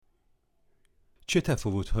چه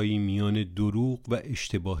تفاوت‌هایی میان دروغ و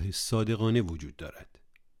اشتباه صادقانه وجود دارد؟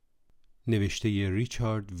 نوشته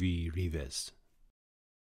ریچارد وی ریوز.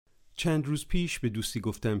 چند روز پیش به دوستی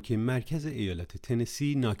گفتم که مرکز ایالت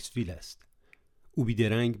تنسی ناکسویل است. او بی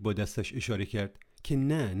درنگ با دستش اشاره کرد که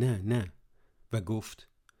نه و گفت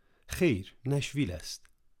خیر، نشویل است.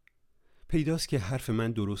 پیداست که حرف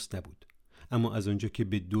من درست نبود، اما از آنجا که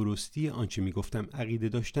به درستی آنچه میگفتم عقیده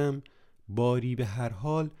داشتم، باری به هر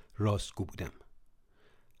حال راستگو بودم.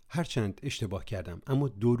 هرچند اشتباه کردم اما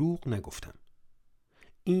دروغ نگفتم.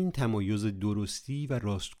 این تمایز درستی و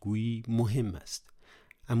راستگویی مهم است،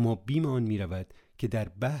 اما بیم آن می رود که در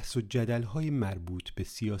بحث و جدل‌های مربوط به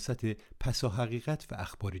سیاست پسا حقیقت و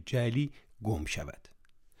اخبار جعلی گم شود.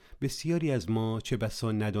 بسیاری از ما چه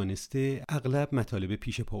بسا ندانسته اغلب مطالب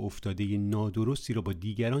پیش پا افتاده نادرستی را با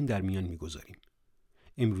دیگران در میان می‌گذاریم.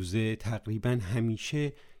 امروزه تقریباً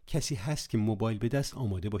همیشه کسی هست که موبایل به دست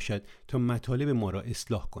آماده باشد تا مطالب ما را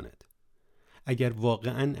اصلاح کند. اگر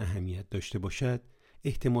واقعاً اهمیت داشته باشد،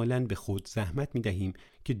 احتمالاً به خود زحمت می‌دهیم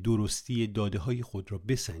که درستی داده‌های خود را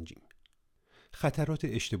بسنجیم. خطرات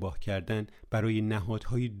اشتباه کردن برای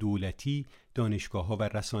نهادهای دولتی، دانشگاه‌ها و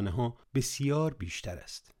رسانه‌ها بسیار بیشتر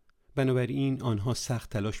است. بنابراین آنها سخت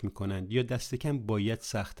تلاش می‌کنند یا دست کم باید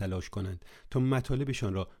سخت تلاش کنند تا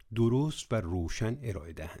مطالبشان را درست و روشن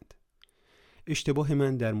ارائه دهند. اشتباه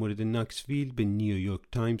من در مورد ناکسویل به نیویورک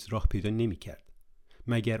تایمز راه پیدا نمی‌کرد،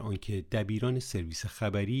 مگر آنکه دبیران سرویس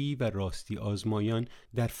خبری و راستی آزمایان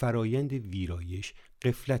در فرایند ویرایش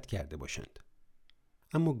غفلت کرده باشند.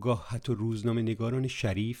 اما گاه حتی روزنامه نگاران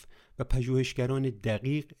شریف و پژوهشگران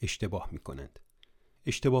دقیق اشتباه می‌کنند.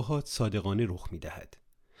 اشتباهات صادقانه رخ می‌دهد.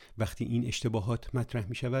 وقتی این اشتباهات مطرح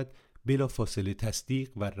می‌شود، بلافاصله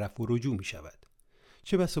تصدیق و رفع و رجوع می‌شود.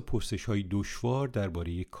 چه بسا پرسش‌های دشوار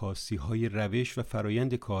درباره کاستی‌های روش و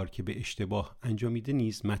فرایند کار که به اشتباه انجامیده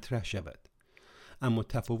نیز مطرح شود. اما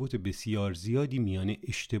تفاوت بسیار زیادی میان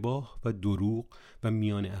اشتباه و دروغ و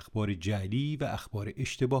میان اخبار جعلی و اخبار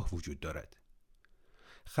اشتباه وجود دارد.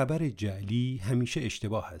 خبر جعلی همیشه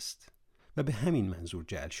اشتباه است و به همین منظور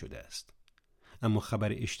جعل شده است. اما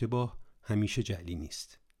خبر اشتباه همیشه جعلی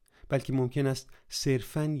نیست، بلکه ممکن است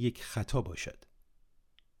صرفاً یک خطا باشد.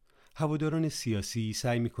 هواداران سیاسی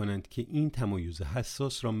سعی می‌کنند که این تمایز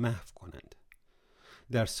حساس را محو کنند.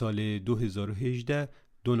 در سال 2018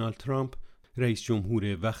 دونالد ترامپ، رئیس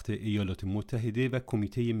جمهور وقت ایالات متحده و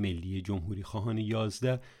کمیته ملی جمهوری خواهان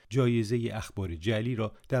 11 جایزه اخبار جعلی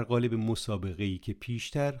را در قالب مسابقه‌ای که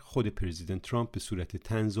پیشتر خود پرزیدنت ترامپ به صورت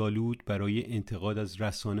طنزآلود برای انتقاد از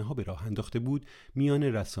رسانه‌ها به راه انداخته بود، میان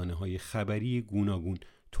رسانه‌های خبری گوناگون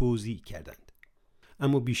توزیع کردند.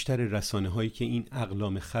 اما بیشتر رسانه‌هایی که این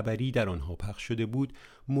اقلام خبری در آنها پخش شده بود،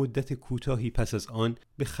 مدت کوتاهی پس از آن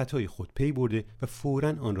به خطای خود پی برده و فوراً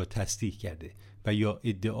آن را تصدیح کرده و یا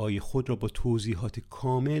ادعای خود را با توضیحات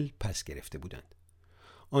کامل پس گرفته بودند.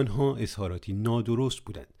 آنها اظهاراتی نادرست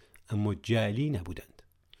بودند، اما جعلی نبودند.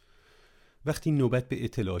 وقتی نوبت به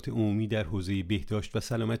اطلاعات عمومی در حوزه بهداشت و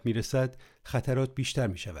سلامت میرسد، خطرات بیشتر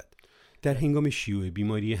می شود. در هنگام شیوع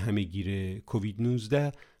بیماری همهگیر کووید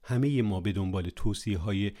 19 همه ما به دنبال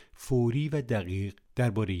توصیه‌های فوری و دقیق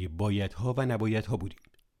درباره بایدها و نبایدها بودیم.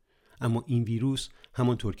 اما این ویروس،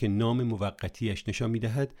 همانطور که نام موقتیش نشان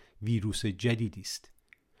می‌دهد، ویروس جدیدی است.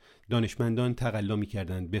 دانشمندان تقلا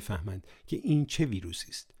می‌کردند بفهمند که این چه ویروسی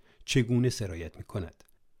است، چگونه سرایت می‌کند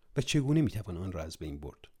و چگونه می‌توان آن را از بین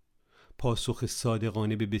برد. پاسخ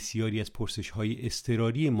صادقانه به بسیاری از پرسش‌های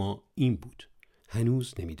اضطراری ما این بود: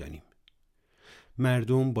 هنوز نمی‌دانیم.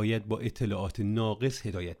 مردم باید با اطلاعات ناقص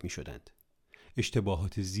هدایت می شدند.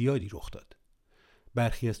 اشتباهات زیادی رخ داد.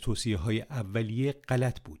 برخی از توصیه‌های اولیه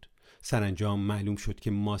غلط بود. سرانجام معلوم شد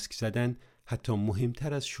که ماسک زدن حتی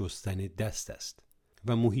مهمتر از شستن دست است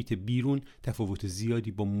و محیط بیرون تفاوت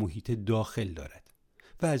زیادی با محیط داخل دارد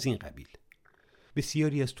و از این قبیل.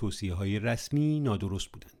 بسیاری از توصیه‌های رسمی نادرست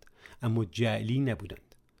بودند، اما جعلی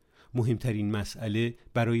نبودند. مهمترین مسئله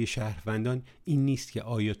برای شهروندان این نیست که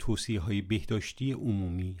آیا توصیه‌های بهداشتی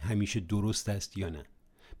عمومی همیشه درست است یا نه،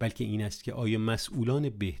 بلکه این است که آیا مسئولان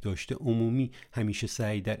بهداشت عمومی همیشه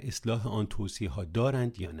سعی در اصلاح آن توصیه‌ها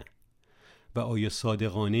دارند یا نه، و آیا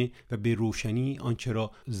صادقانه و به روشنی آنچه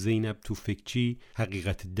را زینب توفیقچی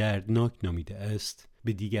حقیقت دردناک نامیده است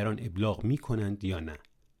به دیگران ابلاغ می‌کنند یا نه.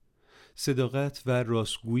 صداقت و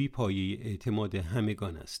راستگویی پایه اعتماد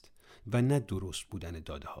همگان است و نه درست بودن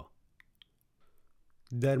داده‌ها.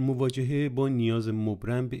 در مواجهه با نیاز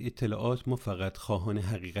مبرم به اطلاعات ما فقط خواهان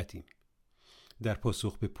حقیقتیم. در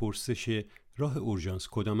پاسخ به پرسش راه اورژانس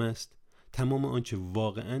کدام است، تمام آنچه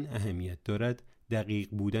واقعاً اهمیت دارد دقیق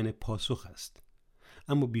بودن پاسخ است.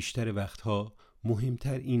 اما بیشتر وقتها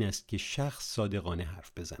مهمتر این است که شخص صادقانه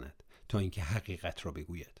حرف بزند تا اینکه حقیقت را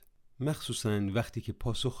بگوید، مخصوصاً وقتی که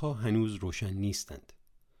پاسخها هنوز روشن نیستند.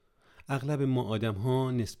 اغلب ما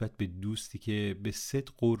آدم‌ها نسبت به دوستی که به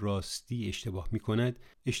صدق و راستی اشتباه می‌کند،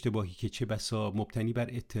 اشتباهی که چه بسا مبتنی بر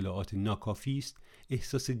اطلاعات ناکافی است،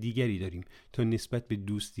 احساس دیگری داریم تا نسبت به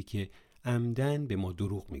دوستی که عمدن به ما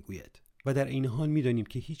دروغ می‌گوید. و در این حال می‌دانیم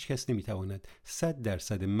که هیچ کس نمی‌تواند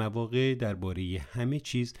 100% مواقع درباره همه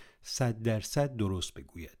چیز 100% درست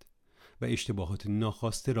بگوید و اشتباهات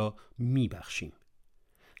ناخواسته را می‌بخشیم.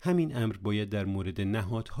 همین امر باید در مورد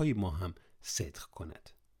نهادهای ما هم صدق کند.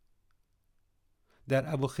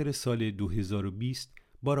 در اواخر سال 2020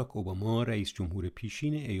 باراک اوباما رئیس جمهور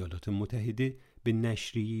پیشین ایالات متحده به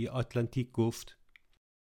نشریه آتلانتیک گفت: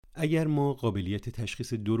 اگر ما قابلیت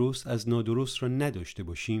تشخیص درست از نادرست را نداشته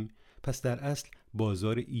باشیم، پس در اصل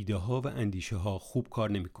بازار ایده ها و اندیشه ها خوب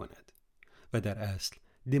کار نمی کند و در اصل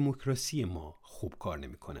دموکراسی ما خوب کار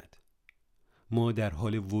نمی کند. ما در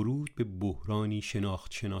حال ورود به بحرانی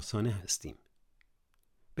شناخت شناسانه هستیم.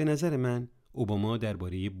 به نظر من اوباما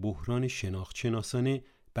درباره بحران شناخت شناسانه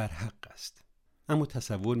بر حق است. اما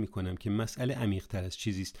تصور می کنم که مسئله عمیق‌تر از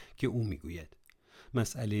چیزی است که او می گوید.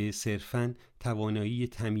 مسئله صرفاً توانایی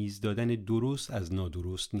تمیز دادن درست از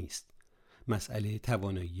نادرست نیست. مسئله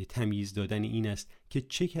توانایی تمیز دادن این است که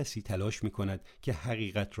چه کسی تلاش می کند که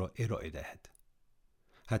حقیقت را ارائه دهد،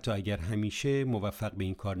 حتی اگر همیشه موفق به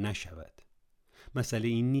این کار نشود. مسئله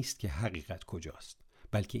این نیست که حقیقت کجاست،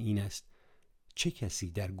 بلکه این است چه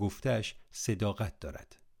کسی در گفتش صداقت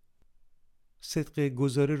دارد. صدق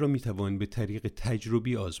گزاره را میتوان به طریق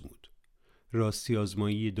تجربی آزمود. راستی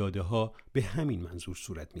آزمایی داده ها به همین منظور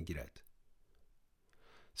صورت میگیرد.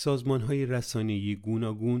 سازمان‌های رسانه‌ای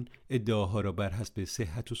گوناگون ادعاها را بر حسب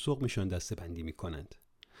صحت و سقمشان دسته‌بندی می‌کنند.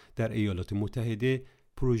 در ایالات متحده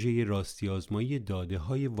پروژه راستی آزمایی داده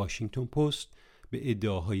های واشنگتن پست به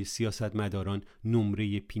ادعاهای سیاستمداران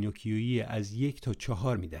نمره پینوکیویی از 1 تا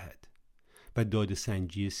 4 می‌دهد و داده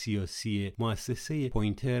سنجی سیاسی مؤسسه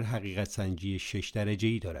پوینتر حقیقت سنجی 6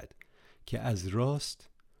 درجه‌ای دارد که از راست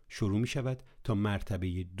شروع می شود تا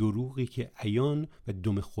مرتبه دروغی که عیان و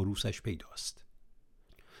دم خروسش پیداست.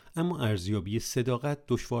 اما ارزیابی صداقت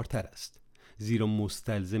دشوارتر است، زیرا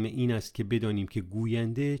مستلزم این است که بدانیم که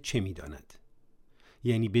گوینده چه می داند.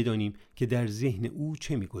 یعنی بدانیم که در ذهن او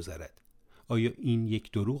چه می گذرد. آیا این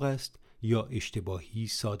یک دروغ است یا اشتباهی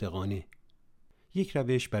صادقانه؟ یک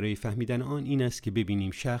روش برای فهمیدن آن این است که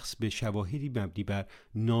ببینیم شخص به شواهدی مبنی بر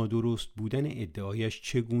نادرست بودن ادعایش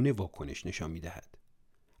چگونه واکنش نشان می‌دهد.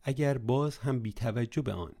 اگر باز هم بی توجه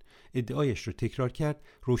به آن ادعایش را تکرار کرد،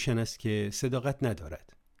 روشن است که صداقت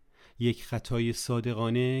ندارد. یک خطای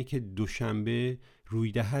صادقانه که دوشنبه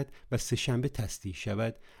روی دهد و سه‌شنبه تصحیح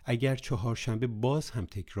شود، اگر چهارشنبه باز هم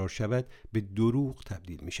تکرار شود به دروغ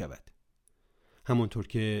تبدیل می شود. همانطور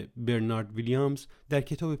که برنارد ویلیامز در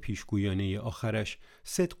کتاب پیشگویانه آخرش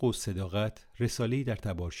صدق و صداقت رساله‌ای در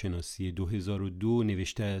تبارشناسی 2002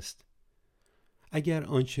 نوشته است: اگر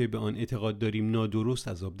آنچه به آن اعتقاد داریم نادرست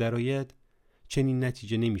از آب درآید، چنین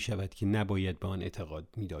نتیجه نمی شود که نباید به آن اعتقاد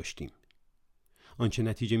می داشتیم. آنچه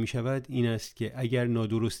نتیجه می شود این است که اگر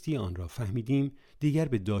نادرستی آن را فهمیدیم، دیگر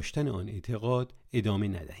به داشتن آن اعتقاد ادامه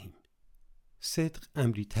ندهیم. صدق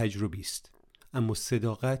امری تجربی است، اما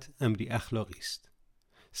صداقت امری اخلاقی است.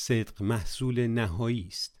 صدق محصول نهایی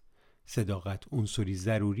است. صداقت عنصری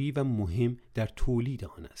ضروری و مهم در تولید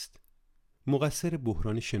آن است. مقصر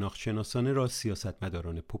بحران شناخت شناسانه را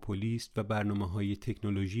سیاستمداران پوپولیست و برنامه‌های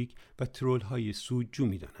تکنولوژیک و ترول‌های سودجو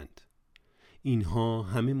می‌دانند. اینها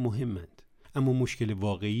همه مهمند، اما مشکل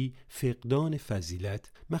واقعی فقدان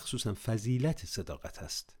فضیلت، مخصوصاً فضیلت صداقت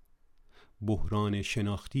است. بحران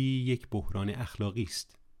شناختی یک بحران اخلاقی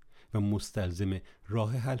است و مستلزم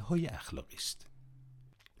راه حل‌های اخلاقی است.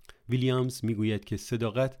 ویلیامز میگوید که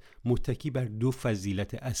صداقت متکی بر 2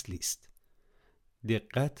 فضیلت اصلی است: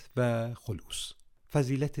 دقت و خلوص.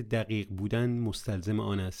 فضیلت دقیق بودن مستلزم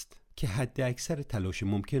آن است که حد اکثر تلاش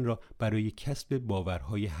ممکن را برای کسب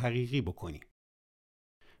باورهای حقیقی بکنیم.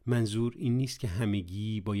 منظور این نیست که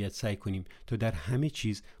همگی باید سعی کنیم تا در همه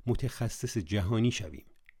چیز متخصص جهانی شویم.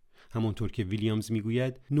 همانطور که ویلیامز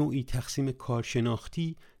میگوید نوعی تقسیم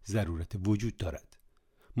کارشناختی ضرورت وجود دارد.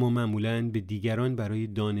 ما معمولاً به دیگران برای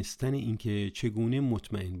دانستن اینکه چگونه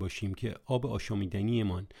مطمئن باشیم که آب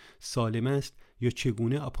آشامیدنیمان سالم است یا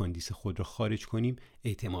چگونه آپاندیس خود را خارج کنیم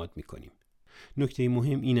اعتماد می‌کنیم. نکته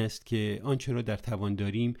مهم این است که آنچه را در توان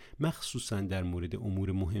داریم، مخصوصاً در مورد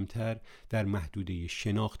امور مهمتر، در محدوده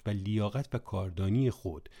شناخت و لیاقت و کاردانی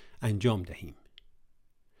خود انجام دهیم.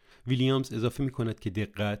 ویلیامز اضافه می‌کند که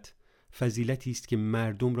دقت فضیلتی است که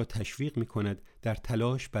مردم را تشویق می‌کند در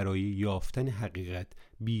تلاش برای یافتن حقیقت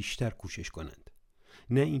بیشتر کوشش کنند.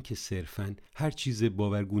 نه اینکه صرفاً هر چیز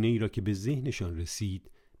باورگونه‌ای را که به ذهنشان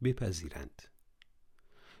رسید بپذیرند.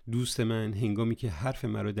 دوست من هنگامی که حرف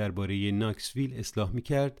مرا درباره ناکسویل اصلاح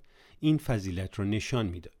می‌کرد، این فضیلت را نشان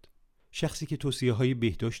می‌داد. شخصی که توصیه‌های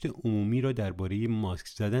بهداشت عمومی را درباره ماسک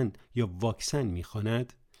زدن یا واکسن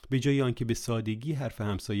می‌خواند، به جای آنکه به سادگی حرف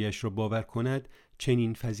همسایه‌اش را باور کند،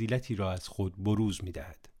 چنین فضیلتی را از خود بروز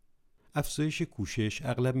می‌دهد. افزایش کوشش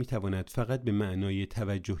اغلب می‌تواند فقط به معنای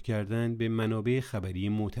توجه کردن به منابع خبری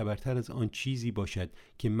معتبرتر از آن چیزی باشد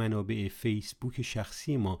که منابع فیسبوک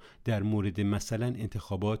شخصی ما در مورد مثلا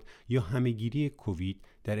انتخابات یا همه‌گیری کووید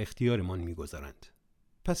در اختیارمان می‌گذارند.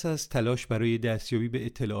 پس از تلاش برای دستیابی به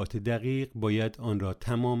اطلاعات دقیق باید آن را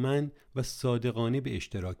تماماً و صادقانه به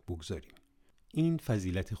اشتراک بگذاریم. این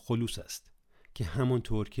فضیلت خلوص است که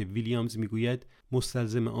همانطور که ویلیامز میگوید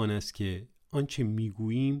مستلزم آن است که آنچه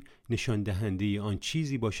میگوییم نشان دهنده آن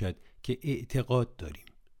چیزی باشد که اعتقاد داریم.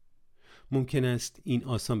 ممکن است این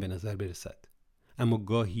آسان به نظر برسد، اما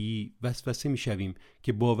گاهی وسوسه میشویم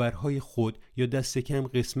که باورهای خود یا دست کم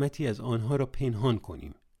قسمتی از آنها را پنهان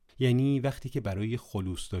کنیم. یعنی وقتی که برای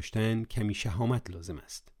خلوص داشتن کمی شهامت لازم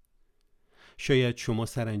است. شاید شما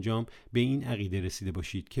سرانجام به این عقیده رسیده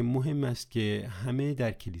باشید که مهم است که همه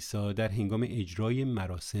در کلیسا در هنگام اجرای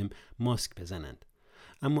مراسم ماسک بزنند.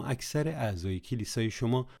 اما اکثر اعضای کلیسای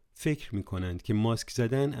شما فکر می کنند که ماسک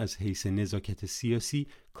زدن از حیث نزاکت سیاسی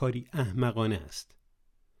کاری احمقانه است.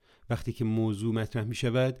 وقتی که موضوع مطرح می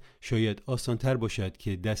شود، شاید آسانتر باشد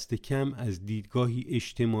که دست کم از دیدگاهی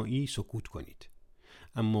اجتماعی سکوت کنید.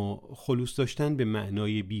 اما خلوص داشتن به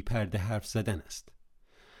معنای بی پرده حرف زدن است.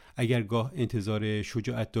 اگر گاه انتظار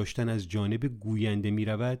شجاعت داشتن از جانب گوینده می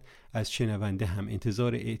رود، از شنونده هم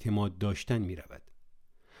انتظار اعتماد داشتن می رود.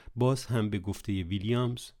 باز هم به گفته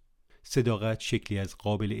ویلیامز، صداقت شکلی از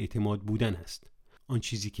قابل اعتماد بودن است. آن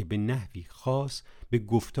چیزی که به نحوی خاص به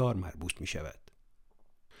گفتار مربوط می شود.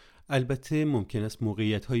 البته ممکن است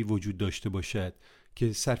موقعیت‌هایی وجود داشته باشد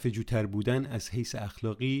که صرفه‌جوتر بودن از حیث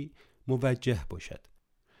اخلاقی موجه باشد.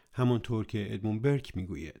 همانطور که ادموند برک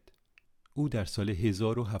میگوید. او در سال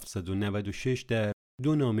 1796 در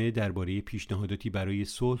 2 نامه درباره پیشنهاداتی برای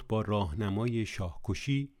صلح با راهنمای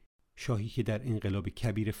شاهکشی، شاهی که در انقلاب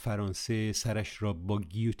کبیر فرانسه سرش را با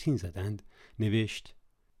گیوتین زدند، نوشت: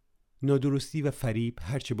 نادرستی و فریب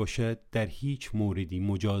هرچه باشد در هیچ موردی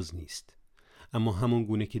مجاز نیست، اما همان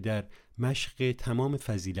گونه که در مشق تمام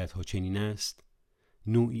فضیلت‌ها چنین است،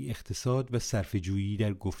 نوعی اقتصاد و صرفه‌جویی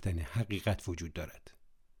در گفتن حقیقت وجود دارد.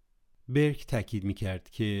 برک تأکید می‌کرد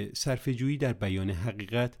که صرفه‌جویی در بیان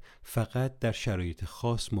حقیقت فقط در شرایط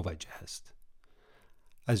خاص موجه است.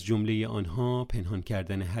 از جمله آنها پنهان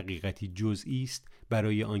کردن حقیقتی جزئی است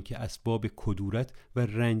برای آنکه اسباب کدورت و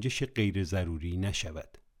رنجش غیر ضروری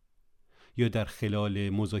نشود، یا در خلال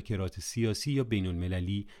مذاکرات سیاسی یا بین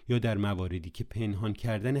المللی، یا در مواردی که پنهان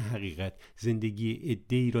کردن حقیقت زندگی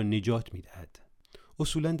عده‌ای را نجات می‌دهد.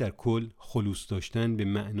 اصولاً در کل خلوص داشتن به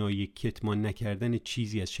معنای کتمان نکردن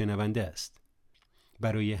چیزی از شنونده است.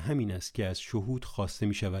 برای همین است که از شهود خواسته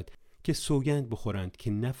می شود که سوگند بخورند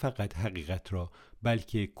که نه فقط حقیقت را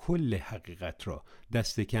بلکه کل حقیقت را،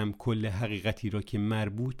 دست کم کل حقیقتی را که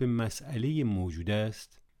مربوط به مسئله موجود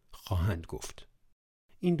است، خواهند گفت.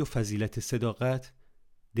 این دو فضیلت صداقت،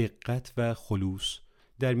 دقت و خلوص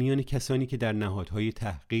در میان کسانی که در نهادهای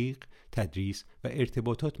تحقیق، تدریس و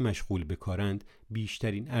ارتباطات مشغول به کارند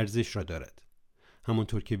بیشترین ارزش را دارد.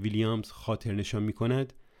 همانطور که ویلیامز خاطر نشان می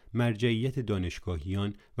کند، مرجعیت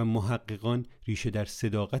دانشگاهیان و محققان ریشه در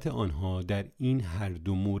صداقت آنها در این هر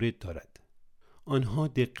دو مورد دارد. آنها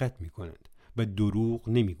دقت می کنند و دروغ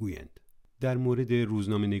نمی گویند. در مورد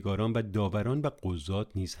روزنامه نگاران و داوران و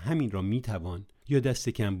قضات نیز همین را می توان یا دست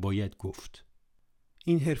کم باید گفت.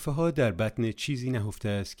 این حرفه ها در بطن چیزی نهفته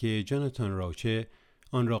است که جاناتان راوچه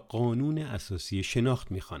آن را قانون اساسی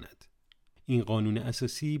شناخت می‌خواند. این قانون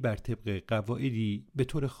اساسی بر طبق قواعدی به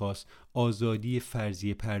طور خاص آزادی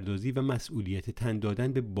فرضیه پردازی و مسئولیت تن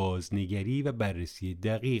دادن به بازنگری و بررسی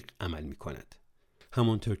دقیق عمل می‌کند.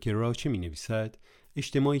 همانطور که راوچه می‌نویسد،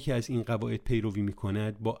 اجتماعی که از این قواعد پیروی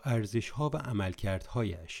می‌کند با ارزش‌ها و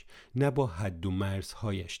عملکردهایش، نه با حد و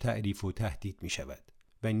مرزهایش تعریف و تهدید می‌شود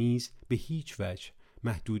و نیز به هیچ وجه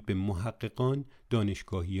محدود به محققان،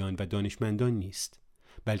 دانشگاهیان و دانشمندان نیست،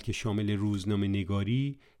 بلکه شامل روزنامه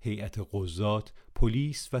نگاری، هیئت قضات،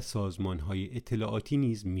 پلیس و سازمان‌های اطلاعاتی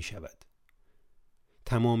نیز می‌شود.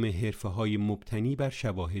 تمام حرفه‌های مبتنی بر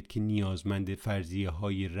شواهد که نیازمند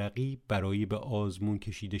فرضیه‌های رقیب برای به آزمون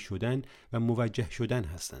کشیده شدن و موجه شدن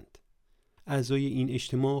هستند. اعضای این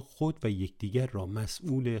اجتماع خود و یکدیگر را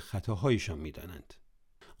مسئول خطاهایشان می‌دانند.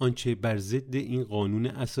 آنچه بر ضد این قانون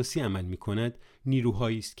اساسی عمل می‌کند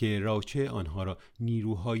نیروهایی است که راچه آنها را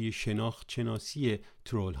نیروهای شناخت شناسی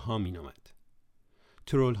ترول‌ها می‌نامد.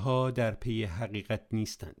 ترول‌ها در پی حقیقت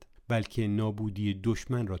نیستند، بلکه نابودی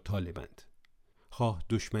دشمن را طالبند. خواه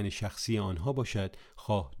دشمن شخصی آنها باشد،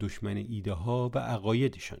 خواه دشمن ایده ها و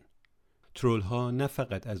عقایدشان. ترول ها نه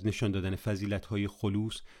فقط از نشان دادن فضیلت های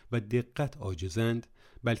خلوص و دقت عاجزند،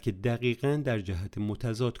 بلکه دقیقاً در جهت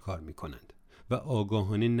متضاد کار می کنند و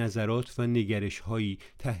آگاهانه نظرات و نگرش هایی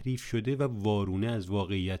تحریف شده و وارونه از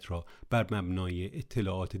واقعیت را بر مبنای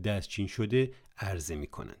اطلاعات دستچین شده عرضه می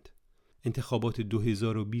کنند. انتخابات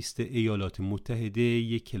 2020 ایالات متحده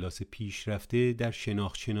یک کلاس پیشرفته در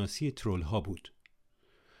شناخت شناسی ترول ها بود.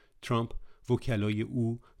 ترامپ، وکلای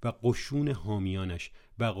او و قشون حامیانش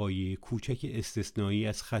وقایع کوچک استثنایی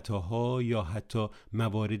از خطاها یا حتی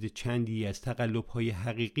موارد چندی از تقلب‌های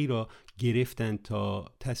حقیقی را گرفتند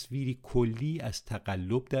تا تصویری کلی از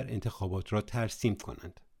تقلب در انتخابات را ترسیم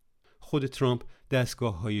کنند. خود ترامپ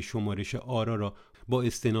دستگاه‌های شمارش آرا را با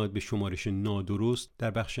استناد به شمارش نادرست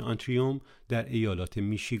در بخش آنتریوم در ایالات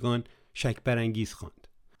میشیگان شک برانگیز خواند.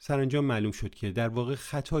 سرانجام معلوم شد که در واقع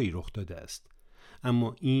خطایی رخ داده است.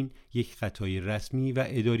 اما این یک خطای رسمی و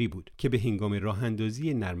اداری بود که به هنگام راه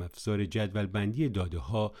اندازی نرم افزار جدول بندی داده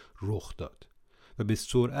ها رخ داد و به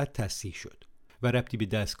سرعت تصحیح شد و ربطی به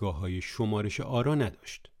دستگاه‌های شمارش آرا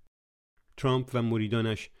نداشت. ترامپ و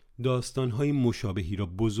مریدانش داستان‌های مشابهی را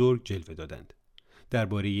بزرگ جلوه دادند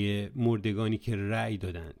درباره مردگانی که رأی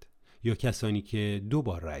دادند یا کسانی که 2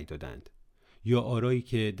 بار رأی دادند یا آرایی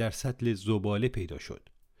که در سطل زباله پیدا شد،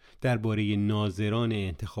 درباره ناظران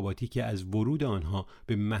انتخاباتی که از ورود آنها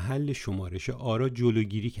به محل شمارش آرا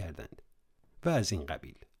جلوگیری کردند و از این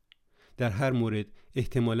قبیل. در هر مورد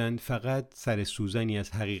احتمالاً فقط سر سوزنی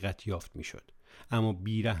از حقیقت یافت میشد، اما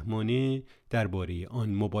بیرحمانه درباره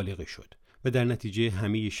آن مبالغه شد و در نتیجه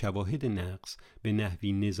همه شواهد نقص به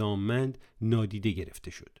نحوی نظاممند نادیده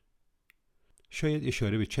گرفته شد. شاید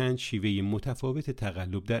اشاره به چند شیوه متفاوت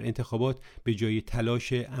تقلب در انتخابات به جای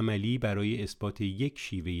تلاش عملی برای اثبات یک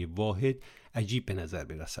شیوه واحد عجیب به نظر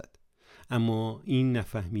برسد، اما این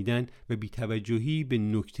نفهمیدن و بی‌توجهی به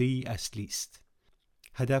نکته‌ای اصلی است.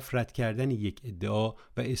 هدف رد کردن یک ادعا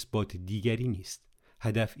و اثبات دیگری نیست.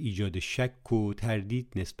 هدف ایجاد شک و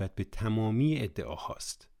تردید نسبت به تمامی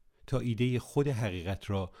ادعاهاست تا ایده خود حقیقت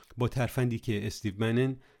را با ترفندی که استیو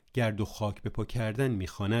منن گرد و خاک به پا کردن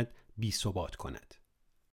می‌خواند بی ثبات کند.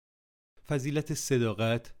 فضیلت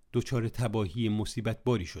صداقت دچار تباهی مصیبت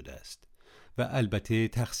باری شده است و البته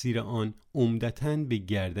تقصیر آن عمدتاً به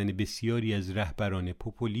گردن بسیاری از رهبران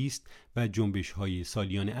پوپولیست و جنبش‌های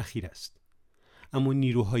سالیان اخیر است. اما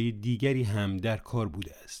نیروهای دیگری هم در کار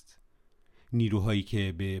بوده است. نیروهایی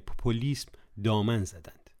که به پوپولیسم دامن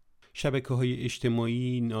زدند. شبکه‌های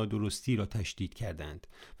اجتماعی نادرستی را تشدید کردند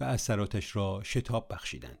و اثراتش را شتاب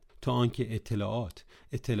بخشیدند تا آنکه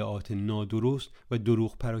اطلاعات نادرست و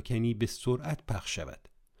دروغ پراکنی به سرعت پخش شود.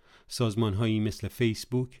 سازمان‌هایی مثل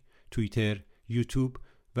فیسبوک، توییتر، یوتیوب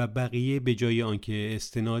و بقیه به جای آنکه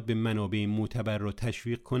استناد به منابع معتبر را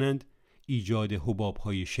تشویق کنند، ایجاد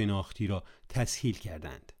حباب‌های شناختی را تسهیل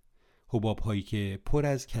کردند. حباب‌هایی که پر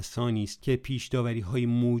از کسانی است که پیش‌داوری‌های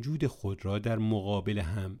موجود خود را در مقابل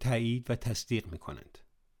هم تایید و تصدیق می‌کنند.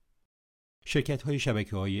 شرکت‌های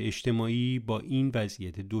شبکه‌های اجتماعی با این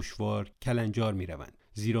وضعیت دشوار کلنجار می‌روند،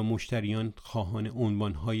 زیرا مشتریان خواهان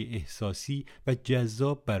عنوان‌های احساسی و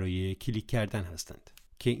جذاب برای کلیک کردن هستند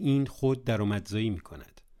که این خود درآمدزایی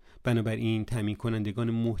می‌کند. بنابراین تامین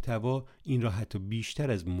کنندگان محتوا این را حتی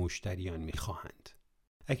بیشتر از مشتریان می‌خواهند.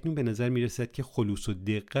 اکنون به نظر می‌رسد که خلوص و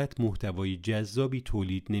دقت محتوای جذابی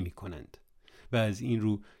تولید نمی‌کنند و از این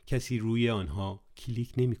رو کسی روی آنها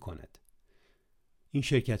کلیک نمی‌کند. این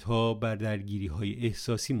شرکت‌ها بر درگیری‌های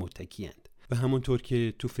احساسی متکی‌اند و همانطور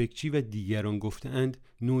که توفکچی و دیگران گفتند،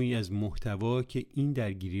 نوعی از محتوا که این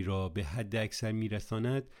درگیری را به حد اکثر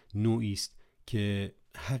می‌رساند، نوعی است که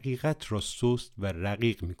حقیقت را سست و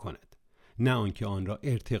رقیق می‌کند، نه آنکه آن را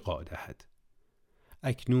ارتقا دهد.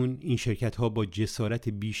 اکنون این شرکت‌ها با جسارت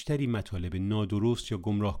بیشتری مطالب نادرست یا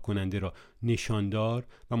گمراه کننده را نشاندار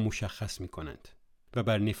و مشخص می‌کنند و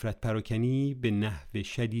بر نفرت پراکنی به نحو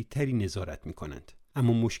شدیدتری نظارت می‌کنند.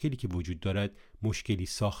 اما مشکلی که وجود دارد مشکلی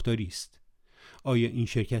ساختاری است. آیا این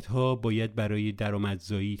شرکت‌ها باید برای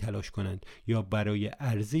درآمدزایی تلاش کنند یا برای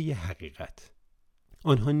عرضه حقیقت؟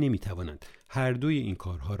 آنها نمی‌توانند هر دوی این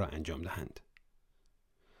کارها را انجام دهند.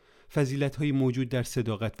 فضیلت‌های موجود در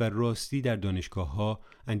صداقت و راستی در دانشگاه‌ها،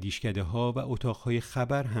 اندیشکده‌ها و اتاق‌های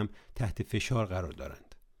خبر هم تحت فشار قرار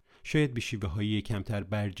دارند. شاید به شیوه‌های کمتر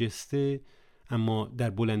برجسته، اما در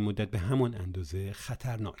بلند مدت به همان اندازه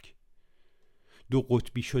خطرناک. دو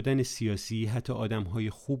قطبی شدن سیاسی حتی آدم‌های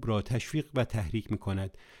خوب را تشویق و تحریک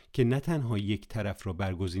می‌کند که نه تنها یک طرف را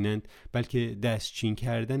برگزینند، بلکه دستچین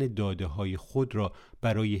کردن داده‌های خود را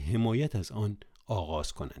برای حمایت از آن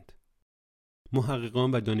آغاز کنند.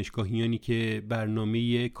 محققان و دانشگاهیانی که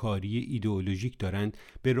برنامه کاری ایدئولوژیک دارند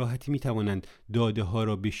به راحتی می‌توانند داده‌ها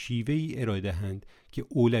را به شیوهی ارائه دهند که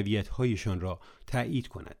اولویت‌هایشان را تأیید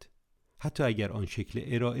کند، حتی اگر آن شکل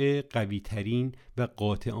ارائه قوی‌ترین و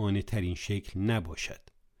قاطعانه ترین شکل نباشد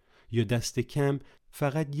یا دست کم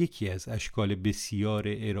فقط یکی از اشکال بسیار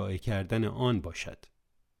ارائه کردن آن باشد.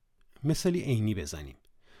 مثالی عینی بزنیم.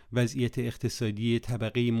 وضعیت اقتصادی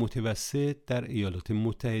طبقه متوسط در ایالت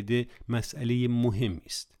متحده مسئله مهمی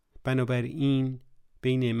است. بنابراین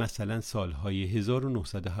بین مثلا سالهای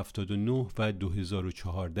 1979 و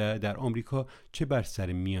 2014 در آمریکا چه بر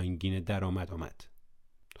سر میانگین درآمد آمد؟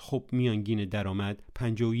 خب میانگین درآمد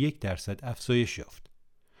 51% افزایش یافت،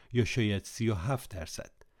 یا شاید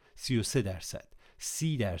 37%، 33%،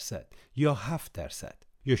 30% یا 7%،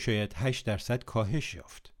 یا شاید 8% کاهش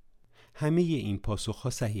یافت. همه این پاسخها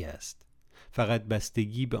صحیح است، فقط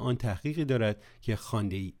بستگی به آن تحقیقی دارد که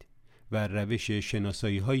خوانده اید و روش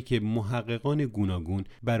شناسایی هایی که محققان گوناگون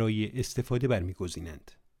برای استفاده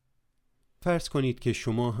برمیگزینند. فرض کنید که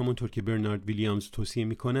شما همونطور که برنارد ویلیامز توصیه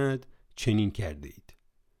می کند چنین کرده اید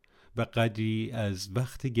و قدری از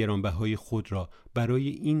وقت گرانبهای خود را برای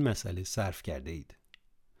این مسئله صرف کرده اید،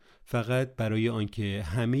 فقط برای آنکه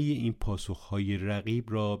همه این پاسخهای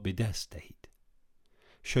رقیب را به دست دهید.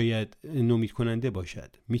 شاید نومید کننده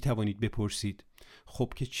باشد. می توانید بپرسید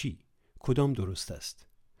خب که چی؟ کدام درست است؟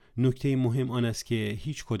 نکته مهم آن است که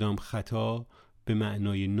هیچ کدام خطا به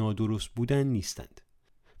معنای نادرست بودن نیستند.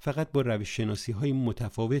 فقط با روش شناسی های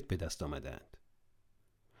متفاوت به دست آمدند.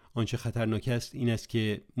 آنچه خطرناک است این است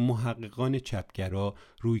که محققان چپگرا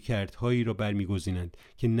رویکردهایی را برمیگزینند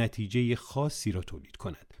که نتیجه خاصی را تولید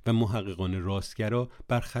کند و محققان راستگرا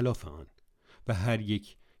برخلاف آن، و هر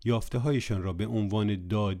یک یافته هایشان را به عنوان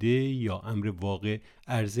داده یا امر واقع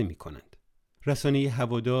عرضه می کنند. رسانه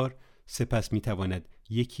هوادار سپس می تواند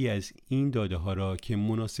یکی از این داده ها را که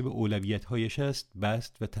مناسب اولویت هایش است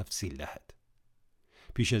بست و تفصیل دهد.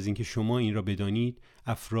 پیش از اینکه شما این را بدانید،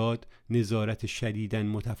 افراد نظارت شدیداً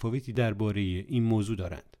متفاوتی درباره این موضوع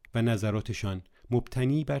دارند و نظراتشان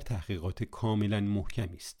مبتنی بر تحقیقات کاملاً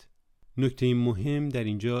محکمی است. نکته مهم در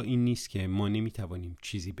اینجا این نیست که ما نمی توانیم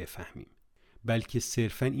چیزی بفهمیم، بلکه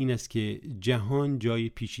صرفاً این است که جهان جای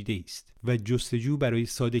پیچیده است و جستجو برای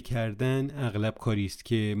ساده کردن اغلب کاری است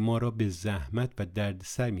که ما را به زحمت و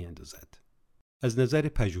دردسر می‌اندازد. از نظر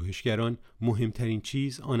پژوهشگران مهمترین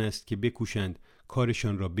چیز آن است که بکوشند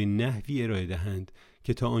کارشان را به نحوی ارائه دهند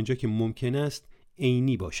که تا آنجا که ممکن است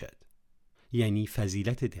عینی باشد، یعنی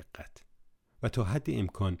فضیلت دقت، و تا حد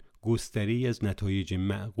امکان گستره‌ای از نتایج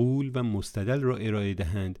معقول و مستدل را ارائه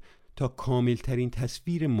دهند تا کاملترین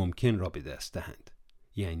تصویر ممکن را به دست دهند،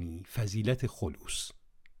 یعنی فضیلت خلوص.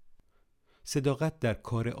 صداقت در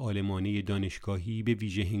کار عالمانه دانشگاهی به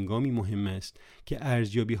ویژه هنگامی مهم است که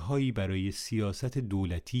ارزیابی هایی برای سیاست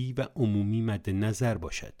دولتی و عمومی مد نظر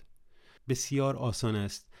باشد. بسیار آسان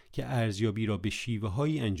است که ارزیابی را به شیوه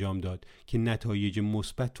هایی انجام داد که نتایج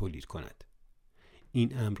مثبت تولید کند.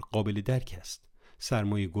 این امر قابل درک است.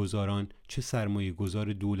 سرمایه گذاران، چه سرمایه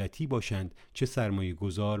گذار دولتی باشند چه سرمایه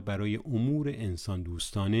گذار برای امور انسان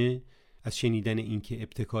دوستانه، از شنیدن اینکه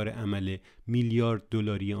ابتکار عمل میلیارد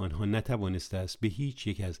دلاری آنها نتوانسته است به هیچ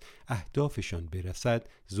یک از اهدافشان برسد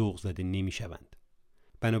ذوق زده نمی شوند.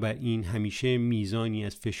 بنابراین همیشه میزانی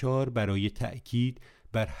از فشار برای تأکید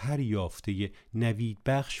بر هر یافته نوید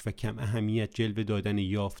بخش و کم اهمیت جلوه دادن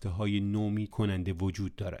یافته های نومید کننده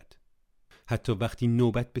وجود دارد. حتی وقتی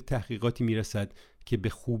نوبت به تحقیقاتی میرسد که به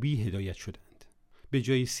خوبی هدایت شدند، به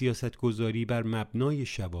جای سیاست گذاری بر مبنای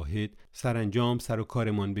شواهد، سرانجام سر و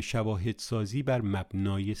کارمان به شواهد سازی بر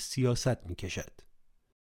مبنای سیاست میکشد.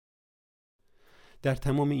 در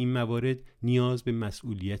تمام این موارد نیاز به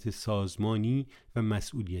مسئولیت سازمانی و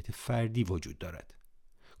مسئولیت فردی وجود دارد.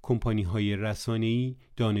 کمپانی‌های رسانه‌ای،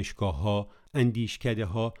 دانشگاه‌ها،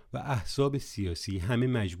 اندیشکده‌ها و احزاب سیاسی همه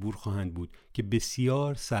مجبور خواهند بود که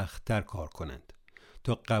بسیار سخت‌تر کار کنند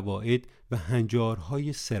تا قواعد و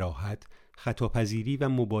هنجارهای صراحت، خطاپذیری و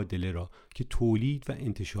مبادله را که تولید و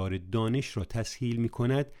انتشار دانش را تسهیل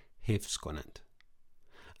می‌کند حفظ کنند.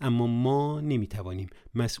 اما ما نمی‌توانیم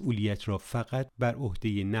مسئولیت را فقط بر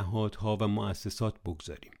عهده نهادها و مؤسسات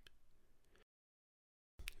بگذاریم.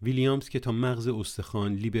 ویلیامز که تا مغز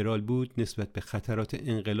استخوان لیبرال بود، نسبت به خطرات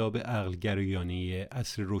انقلاب عقل‌گرایانه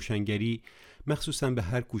عصر روشنگری، مخصوصاً به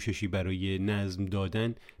هر کوششی برای نظم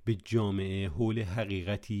دادن به جامعه حول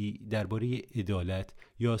حقیقتی درباره عدالت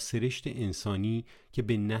یا سرشت انسانی که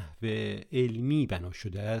به نحو علمی بنا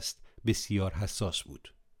شده است، بسیار حساس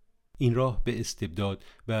بود. این راه به استبداد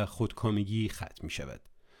و خودکامگی ختم می شود.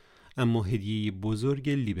 اما هدیه بزرگ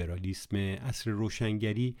لیبرالیسم عصر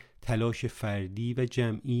روشنگری تلاش فردی و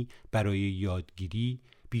جمعی برای یادگیری،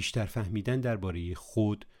 بیشتر فهمیدن درباره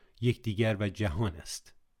خود، یکدیگر و جهان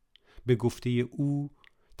است. به گفته او،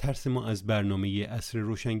 ترس ما از برنامه عصر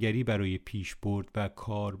روشنگری برای پیشبرد و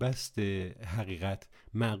کاربست حقیقت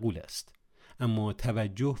معقول است، اما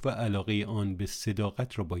توجه و علاقه آن به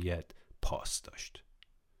صداقت را باید پاس داشت.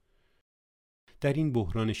 در این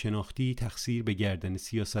بحران شناختی تقصیر به گردن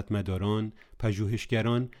سیاستمداران،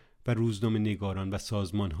 پژوهشگران و روزنامه‌نگاران و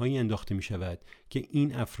سازمان‌هایی انداخته می شود که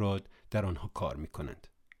این افراد در آنها کار می کنند.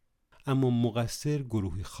 اما مقصر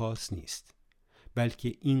گروهی خاص نیست،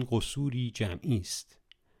 بلکه این قصوری جمعی است.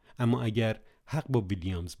 اما اگر حق با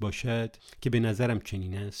ویلیامز باشد، که به نظرم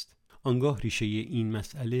چنین است، آنگاه ریشه این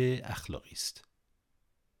مسئله اخلاقی است.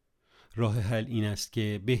 راه حل این است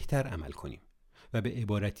که بهتر عمل کنیم و به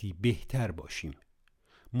عبارتی بهتر باشیم.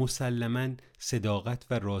 مسلماً صداقت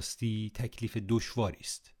و راستی تکلیف دشواری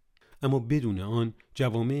است، اما بدون آن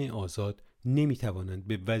جوامع آزاد نمی‌توانند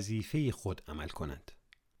به وظیفه خود عمل کنند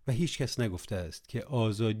و هیچ کس نگفته است که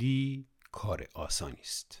آزادی کار آسانی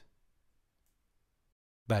است.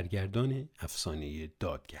 برگردان افسانه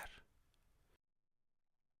دادگر.